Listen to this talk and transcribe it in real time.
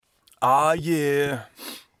Ah, yeah.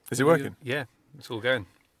 Is it working? Yeah, it's all going.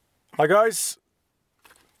 Hi, guys.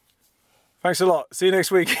 Thanks a lot. See you next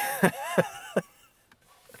week. Hang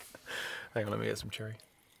on, let me get some cherry.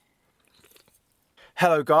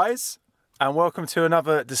 Hello, guys, and welcome to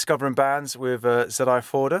another Discovering Bands with Zedai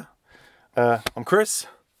Forder. I'm Chris.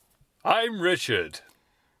 I'm Richard.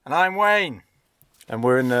 And I'm Wayne. And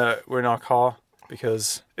we're in our car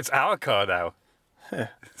because It's our car now. Yeah.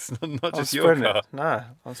 It's not just I'm your spreading car. it. No,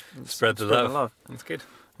 I'm Spread the spreading love. That's good.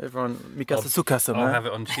 Everyone, mikasa sukasa, I'll man. have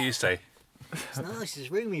it on Tuesday. It's nice, it's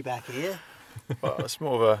roomy back here. Well, it's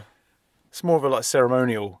more of a like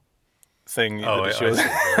ceremonial thing. Oh, that I it's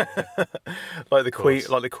see.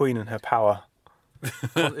 like the Queen and her power.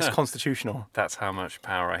 It's constitutional. That's how much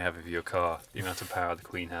power I have over your car. The amount of power the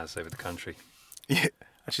Queen has over the country. Yeah,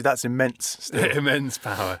 actually, that's immense. Still. Immense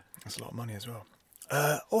power. That's a lot of money as well.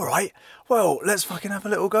 All right. Well, let's fucking have a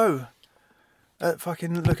little go at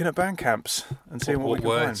fucking looking at band camps and seeing what we can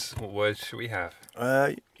words? What words should we have?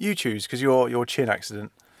 find. You choose, because your chin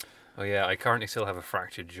accident. Oh yeah, I currently still have a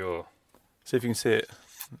fractured jaw. See if you can see it.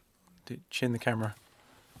 Chin the camera.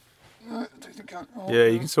 Oh, Yeah,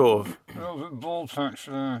 you can sort of. a little bit bald patch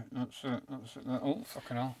there. That's it. Oh,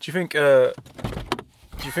 fucking hell. Do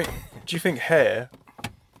you think hair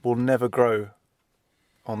will never grow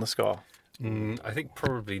on the scar? I think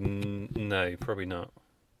probably no, probably not.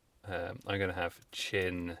 I'm going to have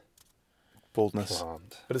chin Baldness.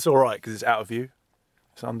 plant. But it's all right because it's out of view.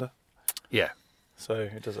 It's under. Yeah, So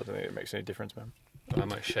it doesn't. I don't think it makes any difference, man. I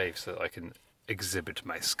might shave so that I can exhibit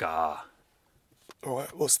my scar. All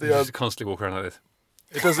right. What's You just constantly walk around like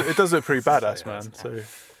this. It does look pretty badass, man. So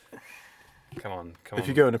Come on. if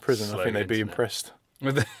you go into prison, I slow think they'd be internet. impressed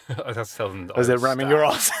I'd have to tell them that as I they're was ramming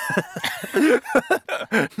stabbed. your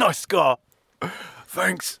ass. Nice scar.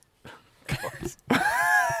 Thanks.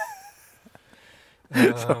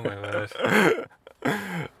 Oh my word.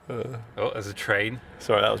 Oh, there's a train.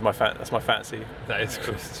 Sorry, that's my fancy. That is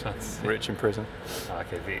Chris's fantasy. Rich in prison.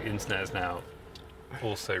 Okay, the internet is now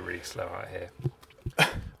also really slow out here.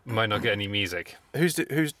 Might not get any music. Who's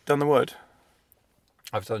done the word?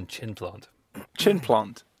 I've done chin plant. Chin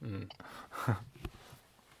plant.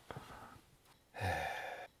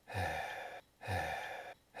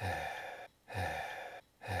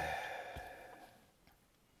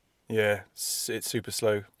 Yeah, it's super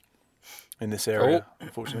slow in this area,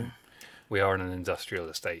 unfortunately. We are in an industrial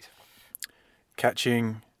estate.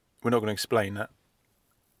 Catching. We're not going to explain that.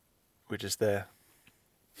 We're just there.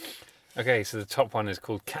 Okay, so the top one is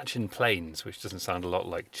called Catchin Plains, which doesn't sound a lot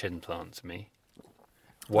like chin plant to me.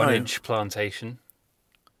 1 inch plantation.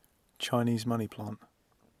 Chinese money plant.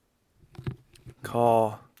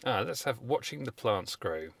 Car Let's have Watching the Plants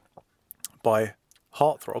Grow. by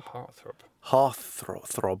Heartthrob.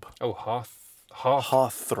 Hearthrob. Oh,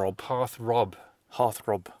 Heartthrob. Hearthrob.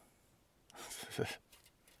 Heartthrob.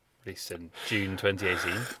 Released in June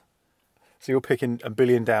 2018. So you're picking a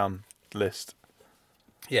billion down list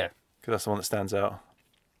Yeah. because that's the one that stands out.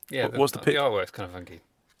 Yeah, What's the the pic? artwork's kind of funky.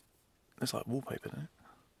 It's like wallpaper, isn't it?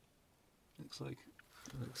 Looks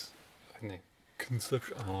I don't know.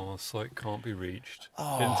 Conception. Oh, site can't be reached.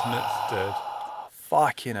 Internet's dead.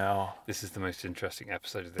 Fucking hell. This is the most interesting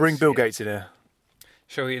episode of this. Bring Bill yet. Gates in here.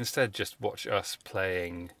 Shall we instead just watch us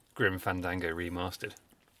playing Grim Fandango Remastered?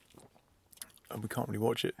 And we can't really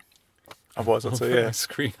watch it. Otherwise, I'd say, Put my yeah.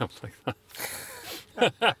 screen up like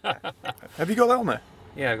that. Have you got that on there?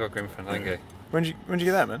 Yeah, I got Grim Fandango. When did you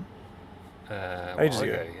get that, man? Ages While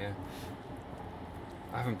ago. yeah.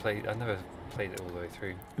 I never played it all the way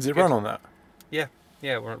through. Does it Good. run on that? Yeah,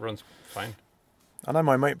 it runs fine. I know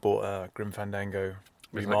my mate bought Grim Fandango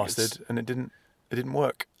It's like remastered, and it didn't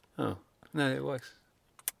work. Oh, no, it works.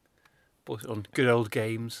 Bought it on Good Old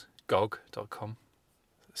Games, GOG.com.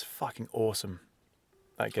 It's fucking awesome.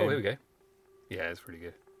 That Oh, game. here we go. Yeah, it's pretty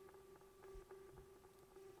good.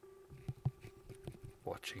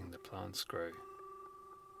 Watching the plants grow.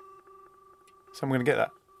 So I'm gonna get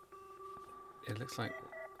that. It looks like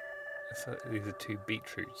these are 2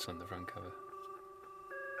 beetroots on the front cover.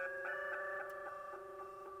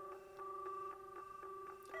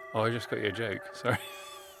 Oh, I just got your joke. Sorry.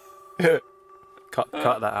 Cut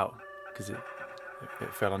that out because it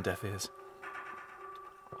fell on deaf ears.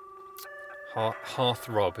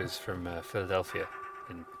 Hearthrob is from Philadelphia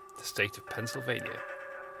in the state of Pennsylvania.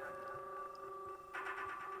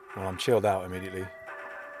 Well, I'm chilled out immediately.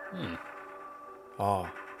 Oh.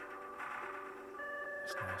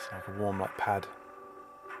 It's nice, like a warm pad.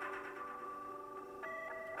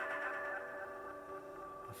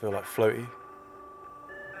 I feel like floaty.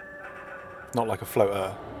 Not like a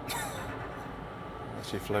floater.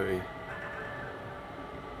 Actually floaty.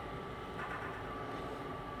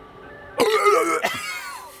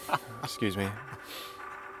 Excuse me.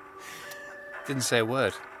 Didn't say a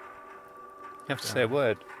word. You have to say a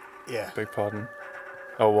word. Yeah. Beg pardon.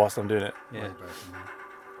 Oh, whilst I'm doing it. Yeah.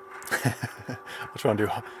 I'll try and do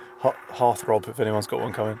Hearthrob if anyone's got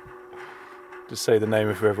one coming. Just say the name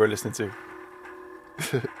of whoever we're listening to.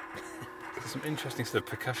 There's some interesting sort of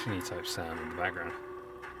percussion-y type sound in the background.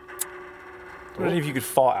 I don't know if you could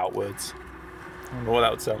fart out words. I don't know what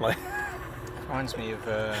that would sound like. Reminds me of.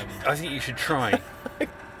 I think you should try.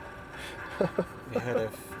 Have you heard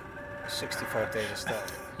of 65 Days of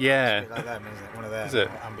Stuff? Yeah. It's a bit like that, isn't it? One of their Is it?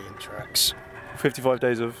 ambient tracks. 55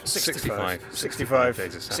 days of... 65 65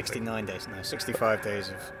 days of static. 69 days. No, 65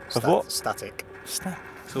 days of, what? Static. It's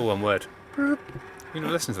all one word. You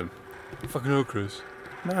not listen to them? Fucking hell, Chris.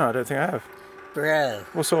 No, I don't think I have. Bro.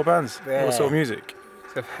 What sort of bands? Yeah. What sort of music?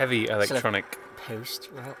 It's a heavy electronic. Post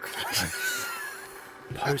rock.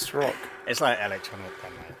 Post-rock. It's like electronic.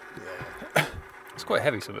 Yeah. It's quite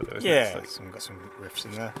heavy, some of it, though, isn't it? Yeah. It's like- Got some riffs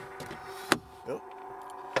in there. Oh.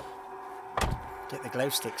 Get the glow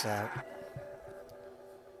sticks out.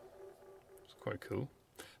 it's quite cool.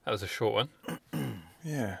 That was a short one.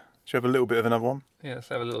 Yeah. Should we have a little bit of another one? Yeah, let's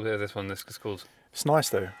have a little bit of this one. This is called It's nice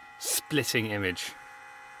though. Splitting Image.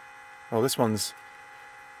 Oh, this one's...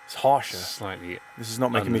 It's harsher. Slightly This is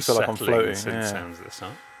not making me feel like I'm unsettling floating. Yeah. sounds at the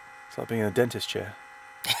start. It's like being in a dentist chair.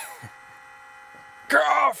 Get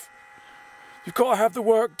off! You've got to have the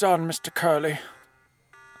work done, Mr. Curly.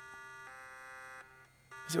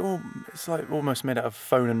 Is it all? It's like almost made out of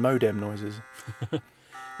phone and modem noises.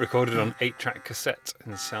 Recorded on 8-track cassette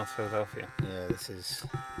in South Philadelphia. Yeah, this is.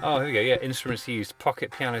 Oh, here we go. Yeah, instruments used: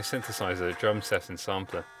 pocket piano synthesizer, drum set, and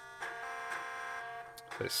sampler.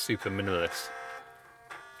 So it's super minimalist.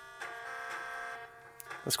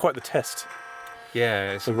 That's quite the test.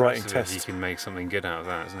 Yeah, it's The writing impressive if test. You can make something good out of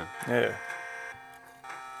that, isn't it? Yeah.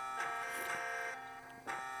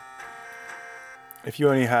 If you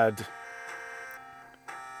only had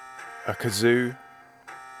a kazoo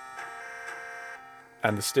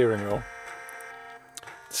and the steering wheel,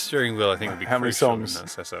 The steering wheel, I think, would be How many crucial songs? in that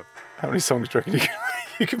setup. how many songs do you reckon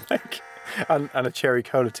you can make? And a cherry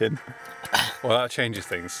cola tin. Well, that changes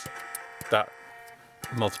things. That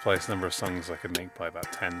multiplies the number of songs I could make by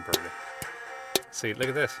about 10, probably. See, look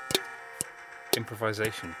at this.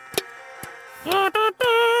 Improvisation.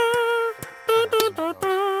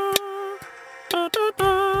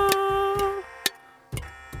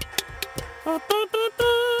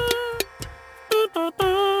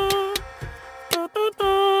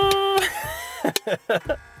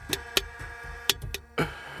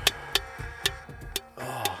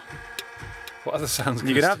 What other sounds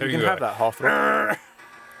You can have that half throb.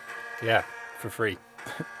 Yeah, for free.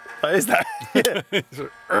 That is that.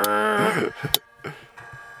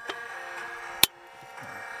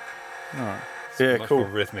 Alright. Yeah, Much cool. more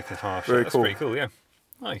rhythmic and harsh. Very That's cool. pretty cool, yeah.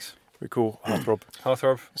 Nice. Very cool. Hearthrob.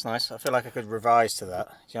 Hearthrob. That's nice. I feel like I could revise to that.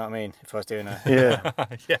 Do you know what I mean? If I was doing a Yeah.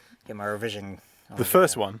 Yeah. get my revision. The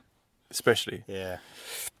first one, especially, Yeah.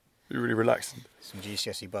 really relaxing. Some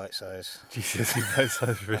GCSE bite size. GCSE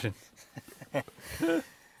bite-size version. A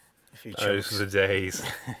few Those chunks. were the days.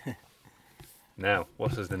 Now,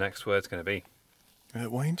 what is the next word's going to be?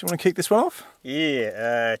 Wayne, do you want to kick this one off?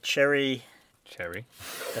 Yeah. Cherry. Cherry.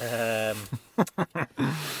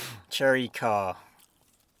 Cherry car.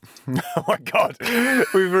 Oh my God,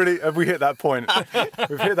 have we hit that point?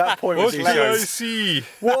 We've hit that point with these shows. see?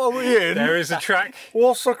 What are we in? There is a track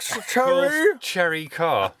What's a cherry? called Cherry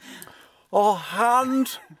Car. A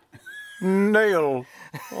hand nail.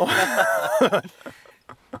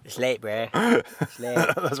 It's late, bruh. It's late.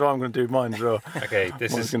 That's what I'm going to do mine as well. Okay,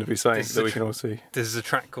 this Mine's is going to be something this is that a we can all see. This is a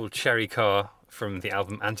track called Cherry Car from the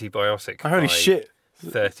album Antibiotic. Holy by shit!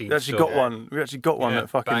 13 We actually Storm. got one. We actually got one Yeah, that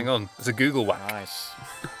fucking. bang on. It's a Google whack. Nice.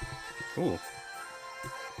 Ooh,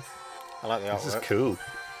 I like the this is artwork. cool.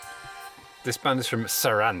 This band is from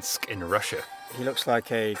Saransk in Russia. He looks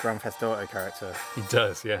like a Grand Theft Auto character. He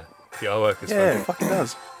does, yeah. The artwork is Yeah, fun. it fucking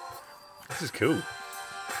does. This is cool.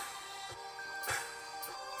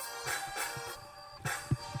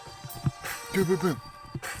 Go boom boom.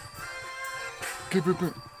 Go boom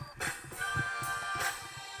boom.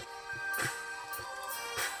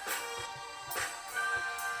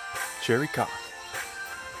 Cherry car.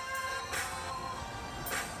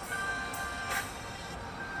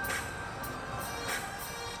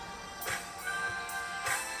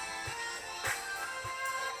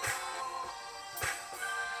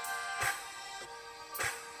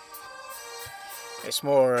 It's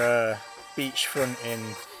more beachfront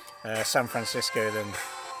in San Francisco than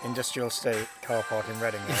industrial state car park in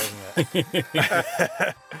Reading, though, isn't it?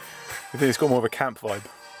 I think it's got more of a camp vibe.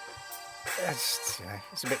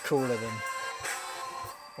 It's a bit cooler than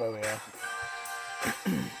where we are.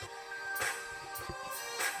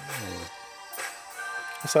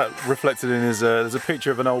 What's that reflected in his? There's a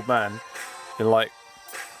picture of an old man in like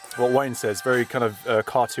what Wayne says, very kind of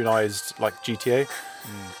cartoonized like GTA,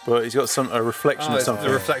 but he's got a reflection of something.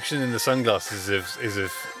 The reflection in the sunglasses is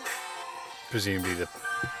of presumably the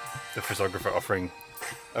photographer offering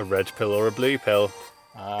a red pill or a blue pill.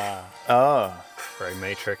 Ah, Very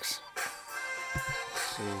Matrix.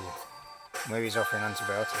 See, maybe he's offering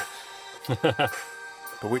antibiotics.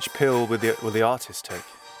 but which pill will the artist take?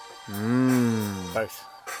 Both.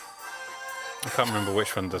 I can't remember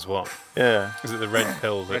which one does what. Yeah, Is it the red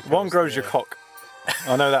pill? That one grows your cock.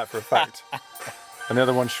 I know that for a fact, and the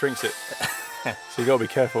other one shrinks it. So you got to be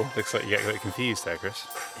careful. looks like you get a bit confused there, Chris.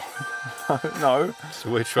 No,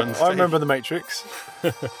 So which one's I remember the Matrix.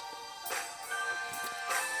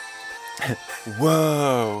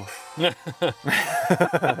 Whoa.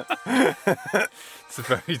 It's a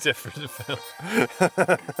very different film.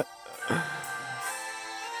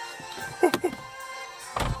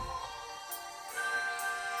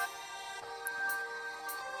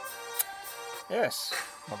 Yes,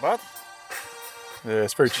 not bad. Yeah,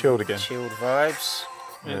 it's very chilled again. Chilled vibes.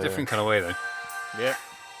 In a different kind of way, though. Yeah,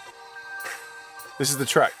 This is the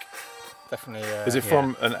track. definitely. Is it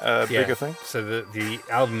from a Yeah. bigger thing? So the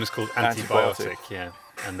album is called Antibiotic. Antibiotic, yeah.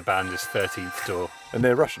 And the band is 13th Door. And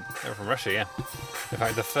they're Russian. They're from Russia, yeah. In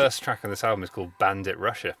fact, the first track on this album is called Bandit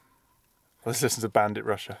Russia. Let's listen to Bandit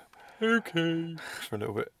Russia Okay. for a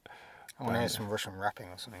little bit. I want to hear some Russian rapping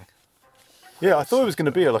or something. Yeah, I thought it was going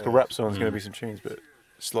to be like a rap song. There's going to be some tunes, but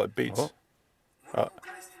it's like beats. Oh.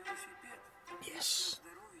 Yes.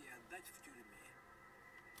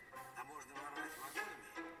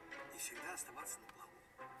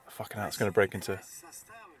 Fucking hell, it's going to break into.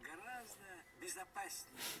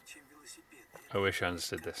 I wish I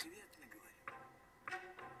understood this.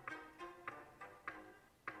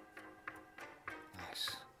 Nice.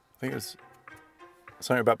 I think it was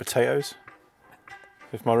something about potatoes.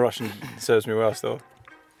 If my Russian serves me well still.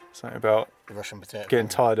 Something about The Russian potato. getting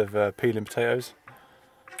tired of peeling potatoes,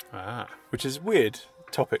 Ah. which is a weird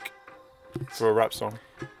topic for a rap song.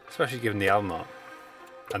 Especially given the album art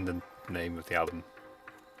and the name of the album.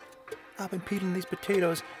 I've been peeling these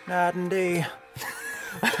potatoes night and day.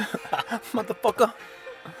 Motherfucker.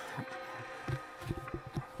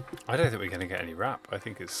 I don't think we're going to get any rap. I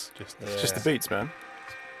think it's just... Yeah. It's just the beats, man.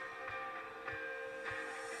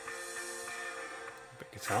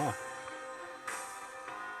 bit guitar.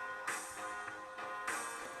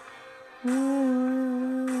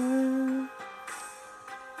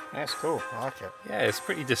 Yeah, it's cool. I like it. Yeah, it's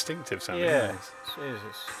pretty distinctive sounding. Yeah. isn't it?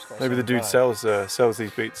 It's got Maybe the some dude vibe. sells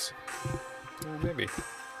these beats. Maybe.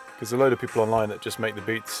 Because there's a load of people online that just make the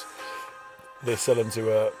beats. They sell them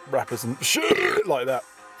to rappers and shit like that.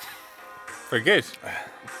 Very good.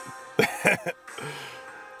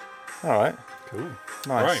 All right. Cool.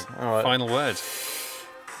 Nice. Right. All right. Final word.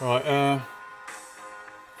 Right.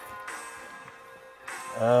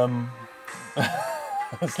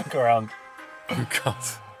 Let's look around. Oh, God.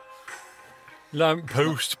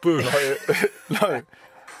 Lamppost bush. No.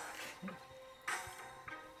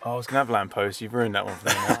 Oh, I was gonna have lamppost. You've ruined that one for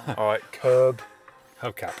me now. All right. Curb.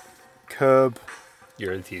 Hubcap. Curb.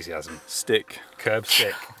 Your enthusiasm. Stick. Curb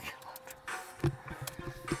stick.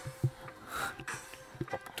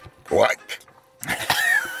 What?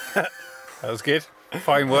 That was good.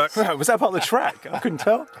 Fine work. Was that part of the track? I couldn't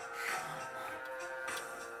tell.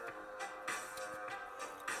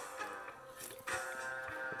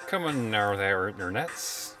 Come on now there,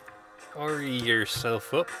 internets. Hurry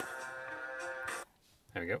yourself up.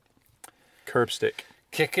 There we go. Curb stick.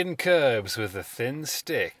 Kicking curbs with a thin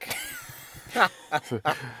stick.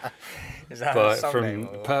 Is that But a song from name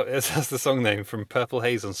or- that's the song name from Purple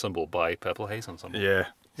Haze Ensemble by Purple Haze Ensemble. Yeah.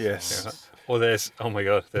 Yes. Or there's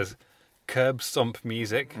there's Curb Stomp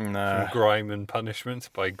Music Nah. from Grime and Punishment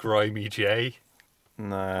by Grimy J.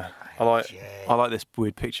 Nah. I like this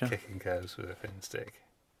weird picture. Kicking curbs with a thin stick.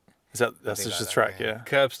 That's Be just like a that, track, yeah. yeah.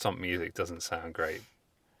 Curb Stomp music doesn't sound great.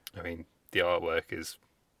 I mean, the artwork is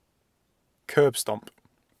Curb stomp.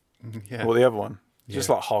 yeah, Or the other one. Yeah. Just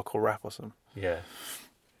like hardcore rap or something. yeah.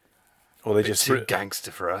 Or they Bit just too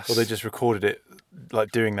gangster for us. or they just recorded it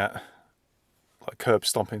like doing that. Like curb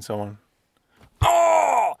stomping someone.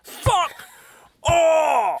 Oh fuck!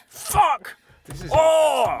 Oh fuck! This is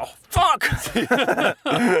Oh fuck!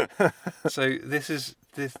 so. This is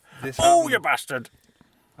this. Oh album- you bastard!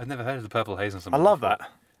 I've never heard of the Purple Haze I Ensemble. love before.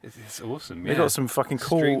 that. It's awesome. They yeah. got some fucking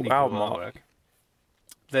cool Extremely album art.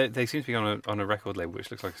 artwork. They seem to be on a record label which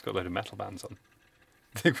looks like it's got a load of metal bands on.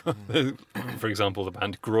 For example, the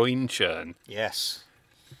band Groin Churn. Yes.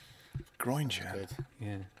 Groin churn. Good.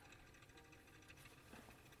 Yeah.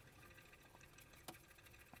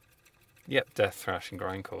 Yep, death thrash and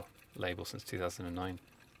grindcore label since 2009.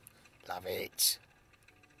 Love it.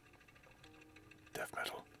 Death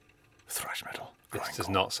metal. Thrash metal. This does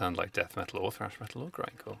grindcore. not sound like death metal or thrash metal or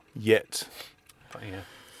grindcore. Yet. But yeah.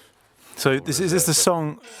 So this is this the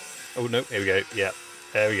song? Oh no, here we go. Yeah,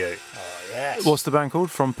 there we go. Oh, yes. What's the band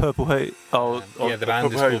called? From Purple Haze. Yeah, the band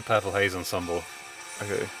is Purple called Purple Haze Ensemble.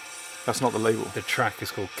 Haze. Okay, that's not the label. The track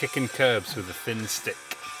is called Kicking Curbs with a Thin Stick.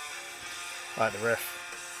 Like the riff.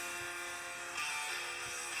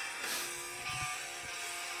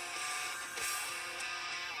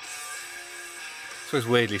 It's always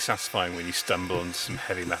weirdly satisfying when you stumble on some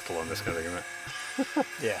heavy metal on this kind of thing, isn't it?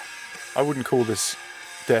 Yeah. I wouldn't call this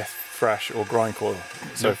death, thrash, or grindcore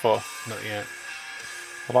so No. far. Not yet.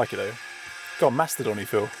 I like it though. Got Mastodon-y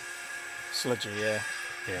feel. Sludgy, yeah.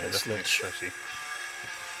 Yeah, It's definitely sludge. sludgy.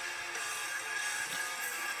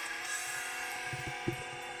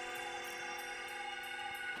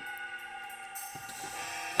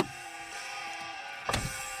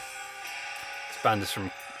 This band is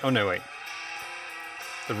from... Oh no, wait.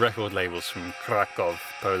 The record label's from Krakow,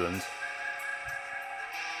 Poland.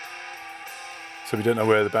 So we don't know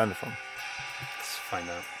where the band are from. Let's find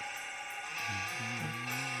out.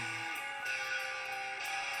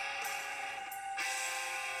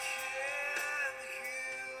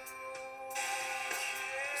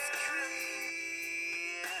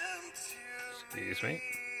 Excuse me.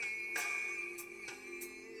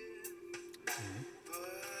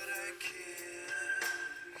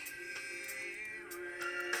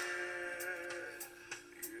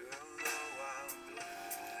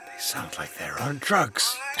 They sound like they're on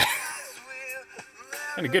drugs.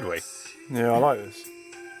 In a good way. Yeah, I like this.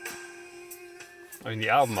 I mean, the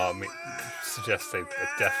album art suggests they are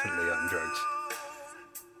definitely on drugs.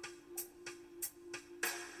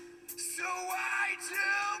 So why do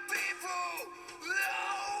people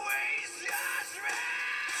always judge me?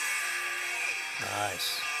 Nice.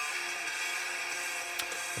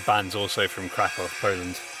 The band's also from Krakow,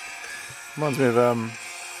 Poland. Reminds me of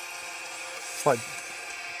it's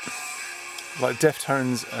like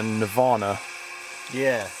Deftones and Nirvana.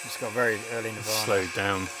 Yeah, it's got very early Nirvana. Slowed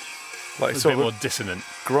down. Like It's a sort bit of more dissonant.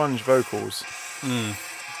 grunge vocals.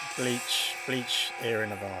 Bleach era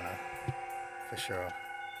Nirvana, for sure.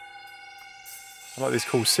 I like these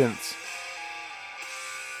cool synths.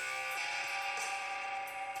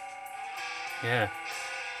 Yeah.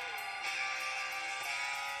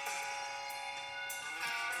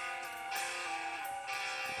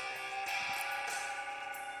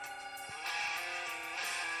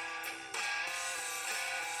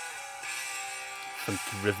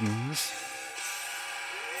 Funky rhythms.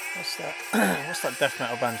 What's that? What's that death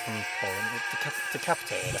metal band from Poland?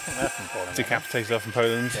 Decapitated. I think they're from Poland. Decapitated are from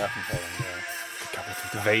Poland. They're from Poland. Yeah.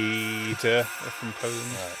 Vader are from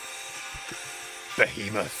Poland. Right.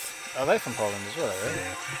 Behemoth. Are they from Poland as well? Really?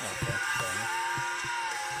 Yeah. Okay. Fair enough.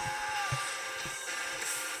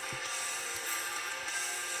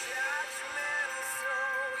 Judgment so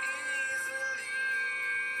easily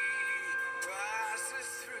passes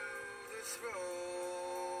through the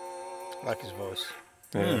throat. Like his voice.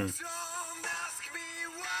 Yeah. Don't ask me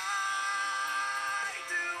why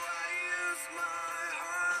do I use my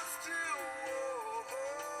hands to walk.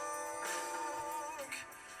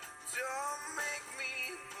 Don't make me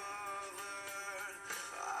bother.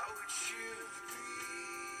 How would you be?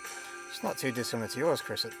 It's not too dissimilar to yours,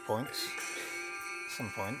 Chris, at points. Some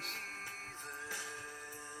points.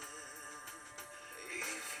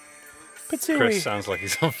 Chris sounds like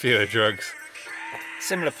he's on fewer drugs.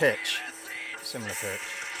 Similar pitch. Similar pitch.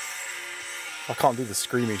 I can't do the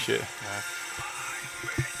screamy shit.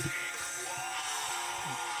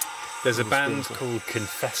 There's a band Spoonful. called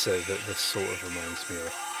Confessor that this sort of reminds me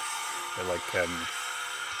of. They're like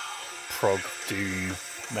prog doom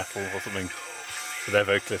metal or something. So their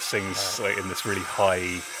vocalist sings like in this really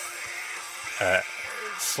high,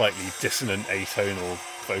 slightly dissonant atonal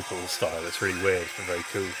vocal style. It's really weird but very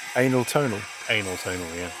cool. Anal tonal. Anal tonal,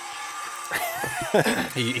 yeah.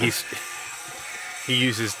 he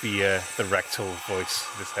uses the rectal voice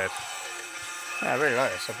of his head. Yeah, I really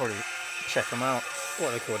like this. I'll probably check them out. What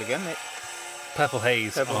are they called again? Purple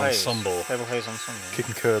Haze Purple Haze. Ensemble. Purple Haze Ensemble.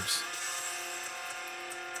 Kicking curbs.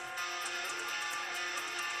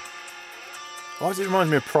 Why does it remind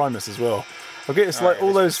me of Primus as well? I get it's Oh, like yeah,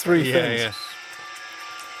 all this those is three Yeah, things.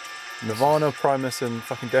 yeah. Nirvana, Primus, and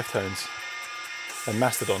fucking Deftones. And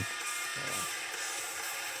Mastodon.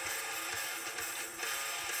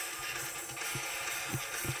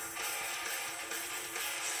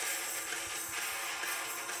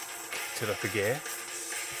 shifted up a gear.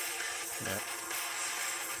 Yeah.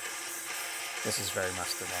 This is very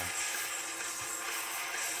Mastodon.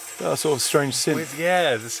 That sort of strange synth. With the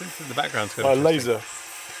synth in the background's kind Like of a laser.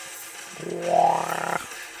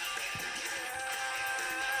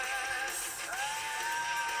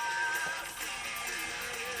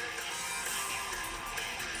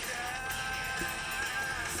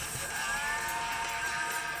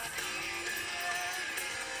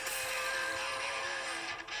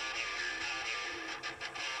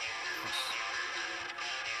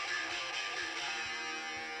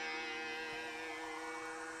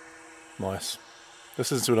 Nice.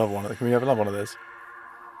 This is to another one. Can we have another one of those?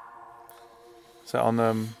 Is that on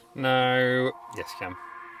No. Yes, you can.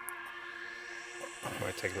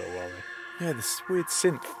 Might take a little while though. yeah, this weird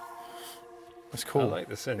synth. That's cool. I like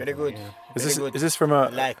the synth. Very good. Yeah. Is Very good. this from I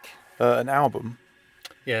like. an album?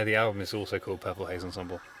 Yeah, the album is also called Purple Haze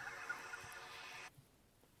Ensemble.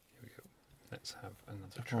 Here we go. Let's have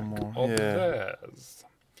another track more, of yeah. theirs.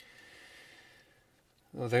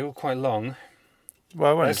 Well, they're all quite long.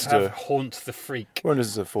 Well, I won't Let's listen have to Haunt the Freak. won't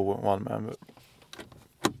listen to a full one, man.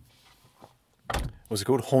 But what's it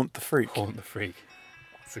called? Haunt the Freak. Haunt the Freak.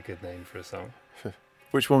 It's a good name for a song.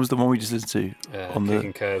 Which one was the one we just listened to? On the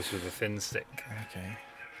Kicking Curves with a Thin Stick. okay,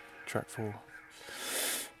 track 4.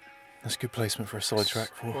 That's good placement for a solid track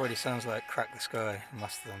 4. Already sounds like Crack the Sky,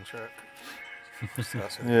 Mastodon track.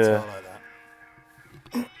 Starts with Yeah. a guitar like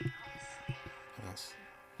that. Yes.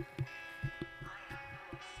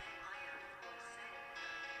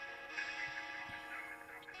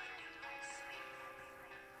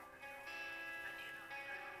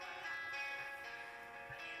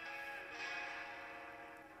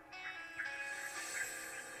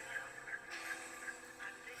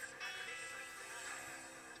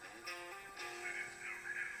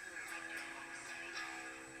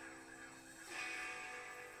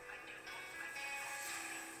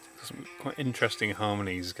 Some quite interesting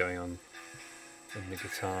harmonies going on in the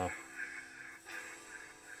guitar.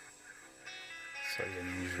 Slightly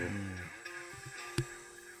unusual.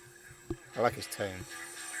 I like his tone.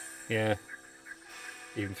 Yeah.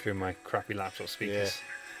 Even through my crappy laptop speakers.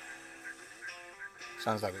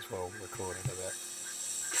 Sounds like it's well recorded a bit.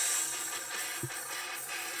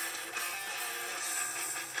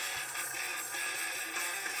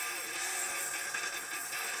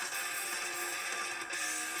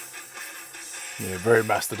 Yeah, very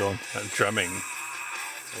Mastodon. That drumming.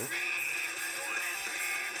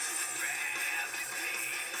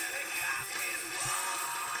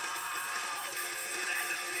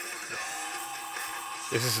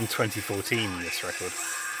 This is in 2014, this record.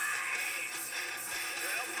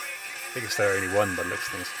 I think it's their only one by the looks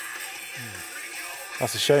of things.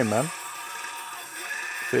 That's a shame, man.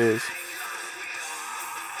 If it is.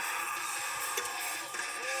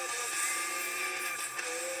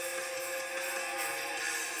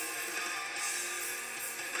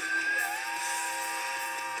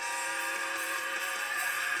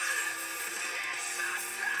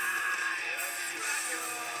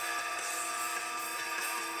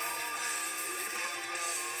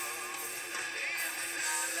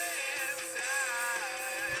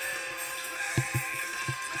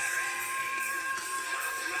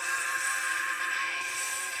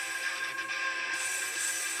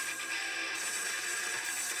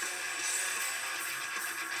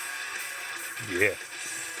 Yeah.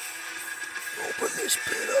 Open this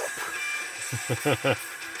pit up.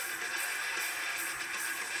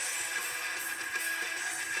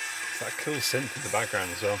 It's that cool synth in the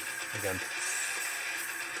background as well. Again.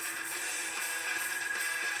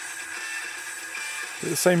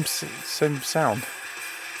 The same sound.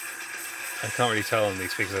 I can't really tell on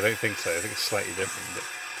these speakers. I don't think so. I think it's slightly different. But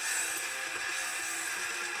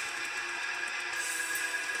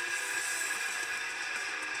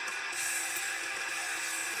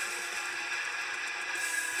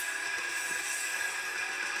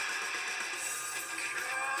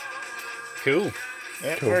cool.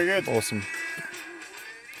 Yeah, Cool. very good. Awesome.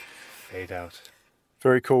 Fade out.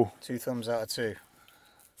 Very cool. 2 thumbs out of 2.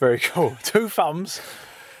 Very cool. 2 thumbs.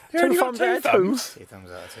 only 2 got thumbs 2 out of 2. thumbs? 2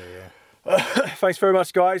 thumbs out of 2, yeah. Thanks very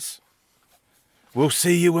much, guys. We'll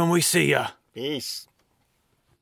see you when we see ya. Peace.